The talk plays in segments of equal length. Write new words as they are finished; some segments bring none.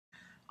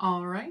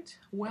All right,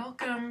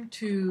 welcome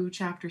to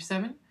Chapter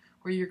 7,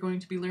 where you're going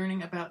to be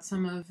learning about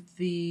some of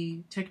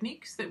the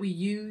techniques that we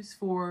use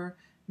for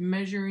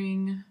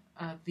measuring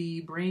the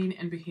brain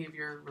and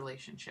behavior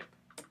relationship.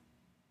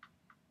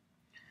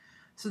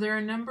 So there are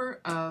a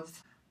number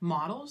of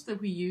models that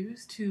we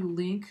use to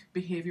link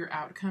behavior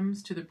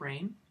outcomes to the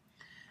brain,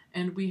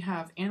 and we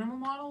have animal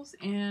models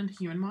and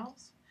human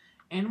models.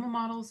 Animal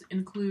models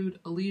include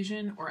a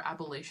lesion or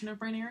ablation of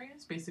brain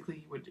areas.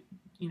 Basically,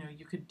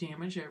 you could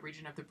damage a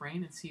region of the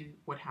brain and see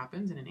what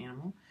happens in an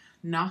animal.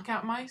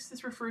 Knockout mice,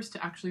 this refers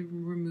to actually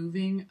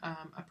removing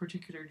a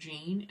particular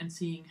gene and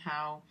seeing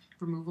how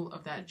removal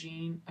of that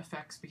gene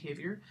affects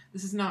behavior.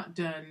 This is not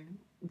done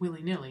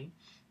willy-nilly.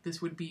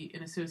 This would be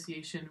in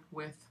association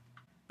with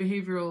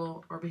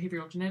behavioral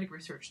genetic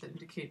research that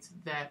indicates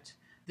that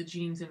the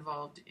genes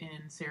involved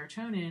in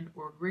serotonin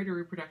or greater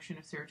reproduction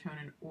of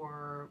serotonin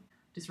or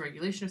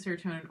dysregulation of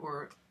serotonin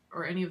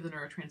or any of the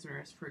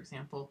neurotransmitters, for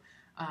example,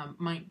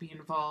 might be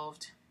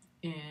involved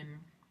in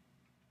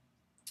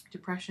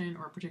depression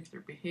or a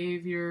particular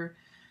behavior.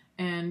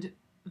 And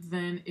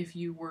then if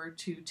you were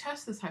to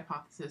test this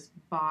hypothesis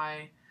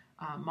by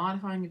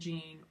modifying a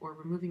gene or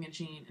removing a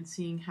gene and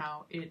seeing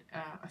how it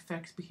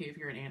affects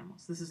behavior in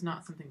animals. This is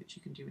not something that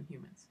you can do in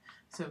humans.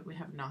 So we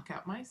have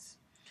knockout mice,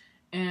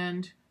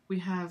 and we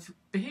have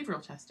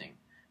behavioral testing.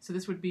 So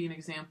this would be an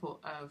example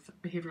of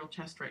behavioral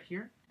test right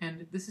here.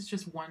 And this is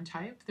just one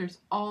type. There's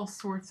all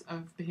sorts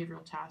of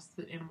behavioral tasks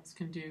that animals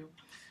can do.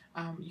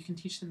 You can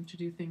teach them to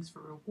do things for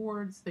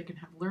rewards. They can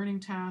have learning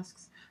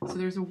tasks. So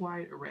there's a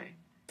wide array.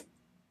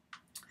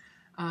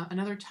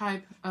 Another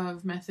type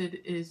of method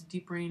is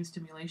deep brain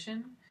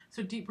stimulation.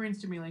 So deep brain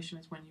stimulation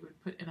is when you would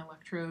put an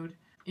electrode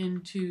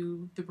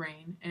into the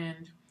brain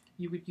and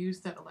you would use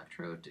that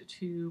electrode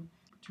to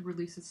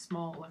release a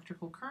small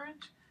electrical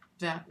current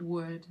that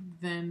would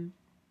then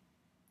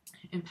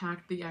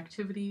impact the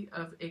activity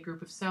of a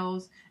group of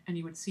cells, and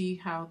you would see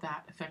how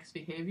that affects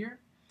behavior.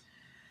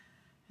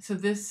 So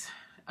this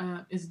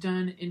is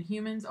done in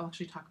humans. I'll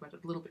actually talk about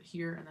it a little bit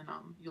here, and then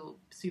you'll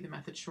see the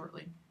method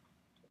shortly.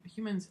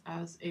 Humans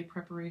as a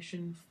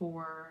preparation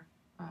for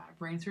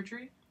brain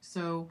surgery.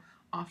 So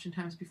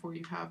oftentimes before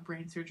you have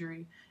brain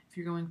surgery, if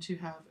you're going to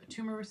have a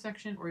tumor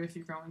resection or if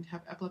you're going to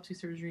have epilepsy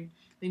surgery,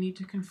 they need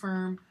to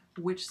confirm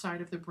which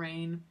side of the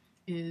brain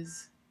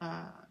is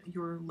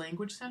your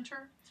language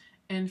center.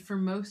 And for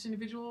most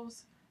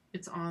individuals,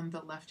 it's on the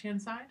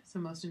left-hand side. So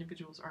most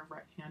individuals are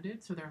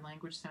right-handed, so their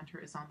language center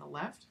is on the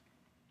left.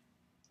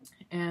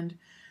 And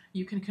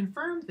you can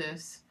confirm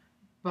this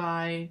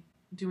by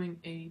doing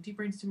a deep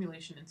brain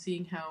stimulation and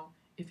seeing how,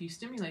 if you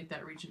stimulate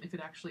that region, if it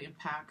actually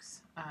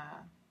impacts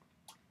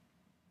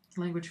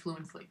language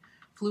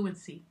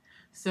fluency.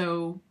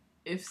 So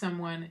if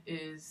someone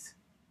is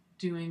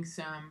doing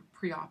some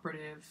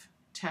preoperative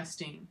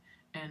testing,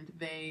 and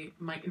they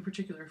might, in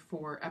particular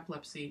for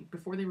epilepsy,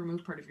 before they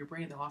remove part of your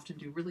brain, they'll often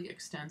do really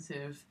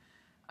extensive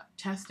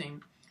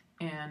testing,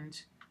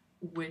 and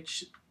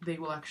which they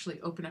will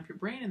actually open up your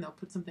brain and they'll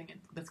put something in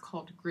that's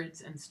called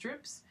grids and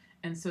strips.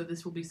 And so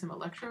this will be some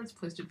electrodes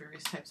placed at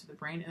various types of the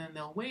brain, and then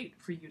they'll wait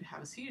for you to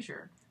have a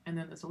seizure. And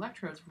then those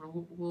electrodes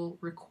will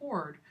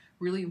record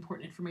really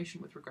important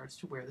information with regards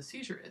to where the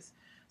seizure is.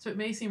 So it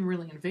may seem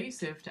really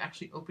invasive to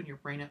actually open your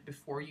brain up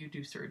before you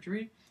do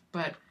surgery,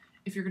 but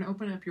if you're going to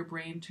open up your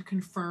brain to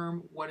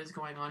confirm what is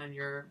going on in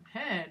your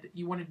head,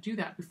 you want to do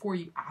that before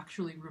you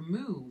actually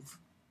remove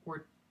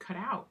or cut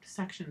out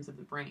sections of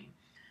the brain.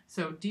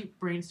 So deep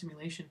brain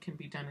stimulation can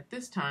be done at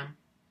this time,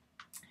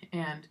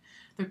 and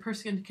the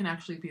person can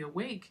actually be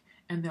awake,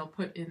 and they'll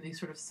put in these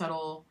sort of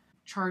subtle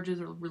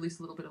charges or release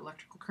a little bit of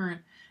electrical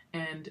current,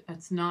 and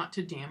it's not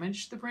to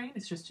damage the brain,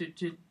 it's just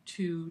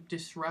to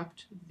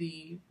disrupt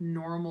the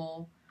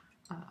normal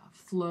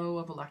flow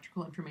of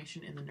electrical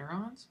information in the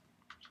neurons.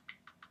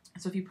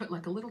 So if you put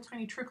like a little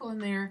tiny trickle in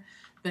there,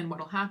 then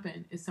what'll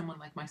happen is someone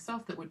like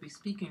myself that would be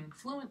speaking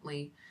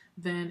fluently,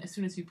 then as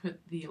soon as you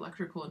put the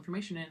electrical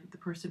information in, the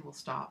person will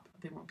stop.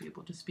 They won't be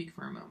able to speak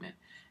for a moment.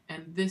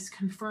 And this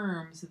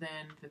confirms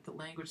then that the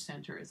language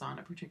center is on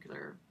a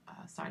particular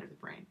side of the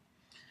brain.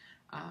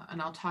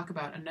 And I'll talk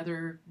about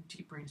another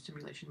deep brain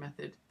stimulation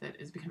method that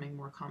is becoming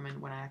more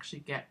common when I actually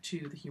get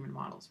to the human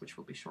models, which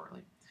will be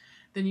shortly.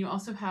 Then you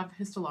also have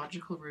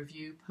histological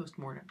review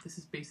post-mortem. This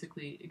is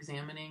basically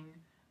examining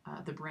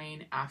the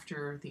brain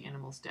after the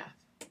animal's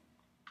death.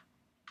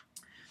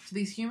 So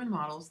these human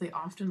models, they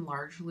often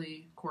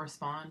largely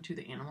correspond to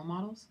the animal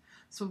models.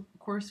 So of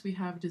course we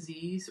have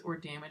disease or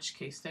damage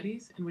case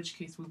studies, in which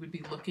case we would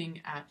be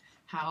looking at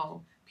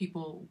how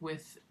people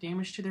with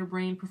damage to their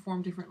brain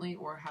perform differently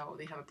or how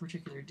they have a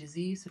particular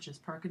disease, such as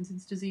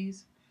Parkinson's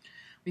disease.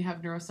 We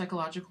have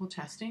neuropsychological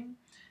testing,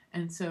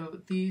 and so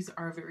these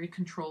are very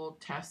controlled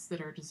tests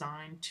that are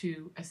designed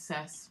to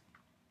assess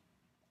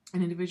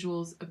an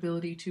individual's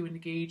ability to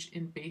engage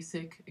in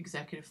basic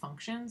executive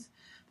functions.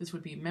 This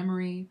would be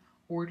memory,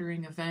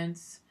 ordering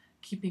events,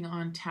 keeping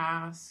on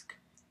task,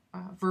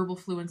 verbal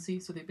fluency,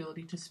 so the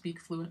ability to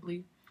speak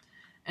fluently.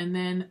 And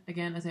then,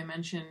 again, as I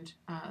mentioned,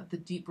 the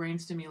deep brain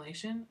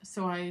stimulation.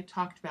 So I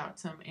talked about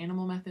some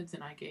animal methods,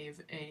 and I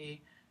gave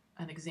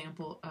an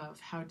example of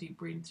how deep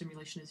brain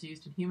stimulation is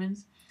used in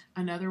humans.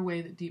 Another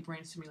way that deep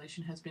brain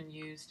stimulation has been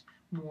used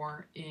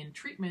more in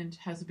treatment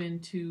has been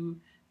to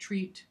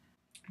treat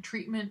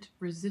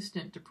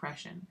treatment-resistant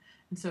depression.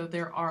 And so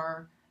there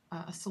are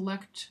a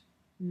select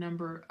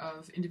number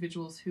of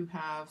individuals who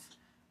have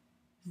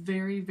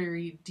very,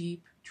 very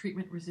deep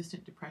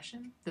treatment-resistant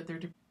depression, that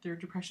their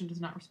depression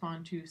does not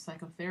respond to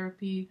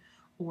psychotherapy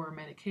or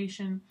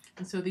medication.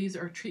 And so these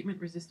are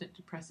treatment-resistant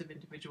depressive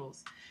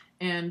individuals.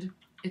 And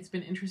it's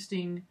been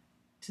interesting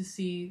to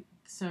see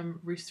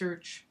some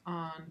research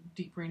on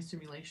deep brain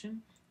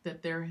stimulation,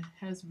 that there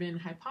has been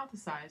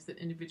hypothesized that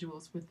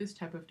individuals with this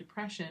type of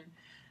depression,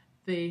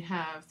 they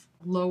have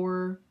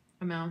lower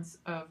amounts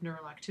of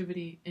neural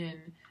activity in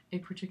a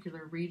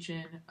particular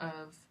region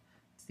of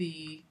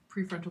the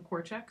prefrontal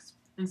cortex.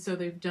 And so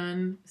they've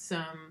done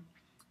some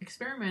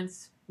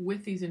experiments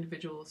with these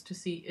individuals to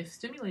see if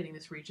stimulating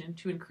this region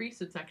to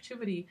increase its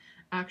activity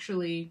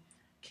actually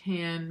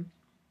can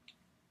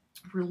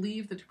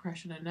relieve the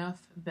depression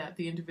enough that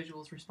the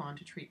individuals respond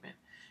to treatment.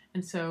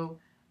 And so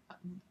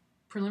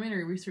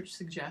preliminary research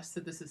suggests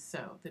that this is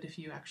so, that if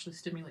you actually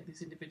stimulate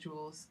these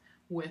individuals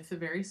with a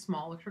very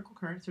small electrical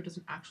current, so it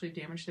doesn't actually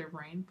damage their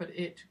brain, but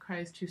it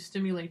tries to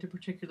stimulate a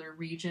particular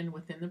region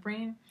within the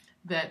brain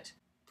that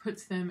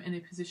puts them in a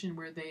position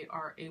where they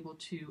are able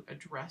to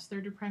address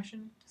their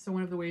depression. So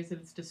one of the ways that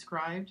it's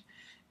described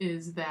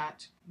is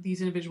that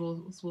these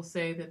individuals will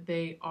say that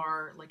they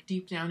are like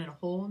deep down in a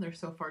hole, and they're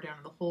so far down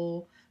in the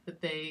hole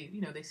that they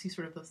see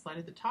sort of the slide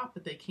at the top,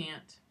 but they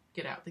can't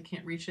get out, they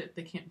can't reach it,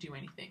 they can't do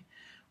anything.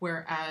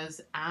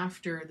 Whereas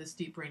after this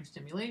deep brain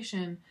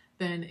stimulation,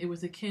 then it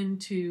was akin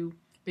to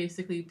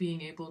basically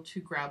being able to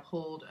grab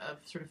hold of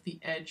sort of the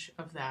edge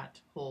of that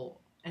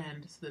hole,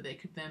 and so that they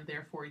could then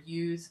therefore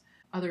use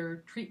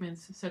other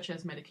treatments such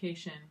as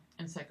medication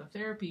and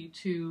psychotherapy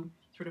to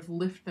sort of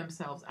lift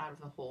themselves out of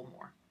the hole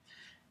more.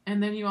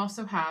 And then you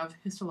also have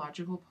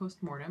histological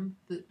postmortem,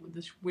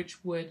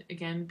 which would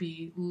again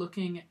be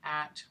looking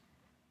at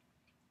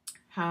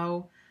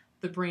how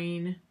the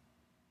brain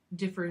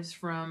differs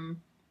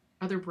from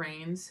other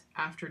brains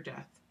after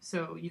death.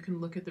 So you can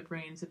look at the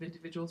brains of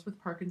individuals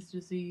with Parkinson's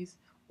disease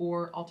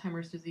or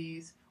Alzheimer's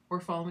disease or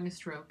following a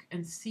stroke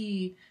and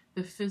see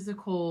the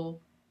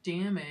physical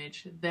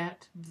damage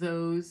that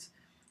those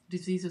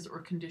diseases or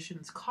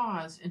conditions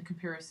cause in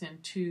comparison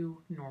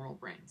to normal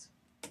brains.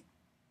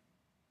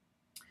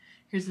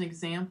 Here's an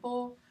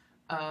example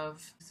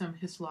of some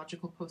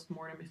histological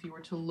postmortem. If you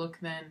were to look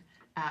then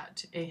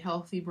at a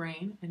healthy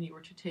brain and you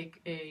were to take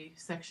a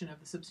section of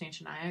the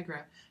substantia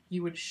nigra,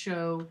 you would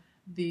show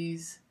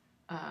these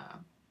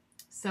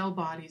cell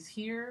bodies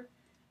here.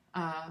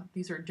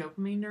 These are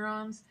dopamine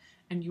neurons,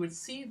 and you would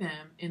see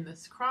them in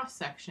this cross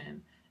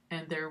section,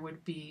 and it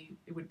would be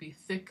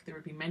thick. There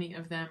would be many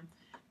of them.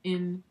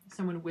 In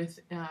someone with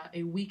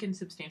a weakened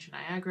substantia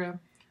nigra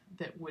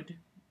that would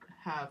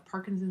have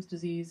Parkinson's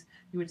disease,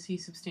 you would see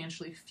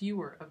substantially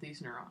fewer of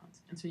these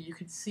neurons, and so you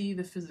could see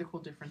the physical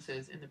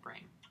differences in the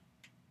brain.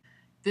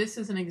 This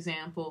is an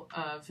example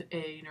of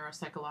a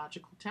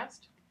neuropsychological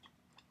test,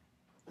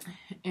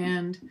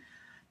 and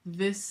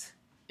this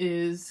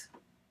is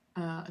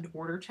an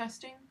order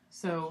testing.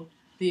 So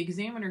the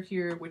examiner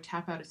here would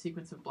tap out a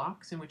sequence of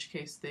blocks, in which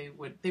case they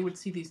would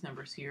see these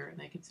numbers here, and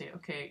they could say,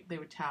 okay, they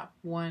would tap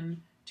 1,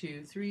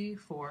 2, 3,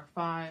 4,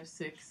 5,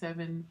 6,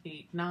 7,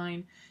 8,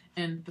 9,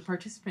 and the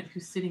participant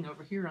who's sitting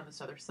over here on this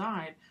other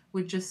side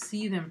would just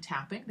see them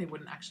tapping. They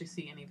wouldn't actually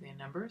see any of the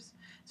numbers,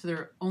 so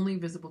they're only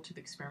visible to the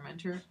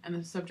experimenter, and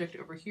the subject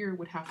over here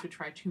would have to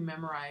try to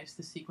memorize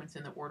the sequence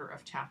in the order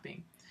of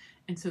tapping.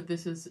 And so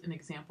this is an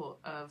example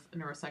of a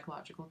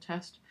neuropsychological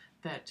test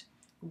that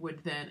would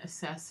then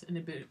assess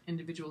an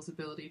individual's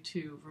ability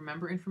to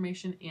remember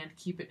information and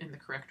keep it in the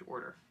correct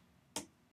order.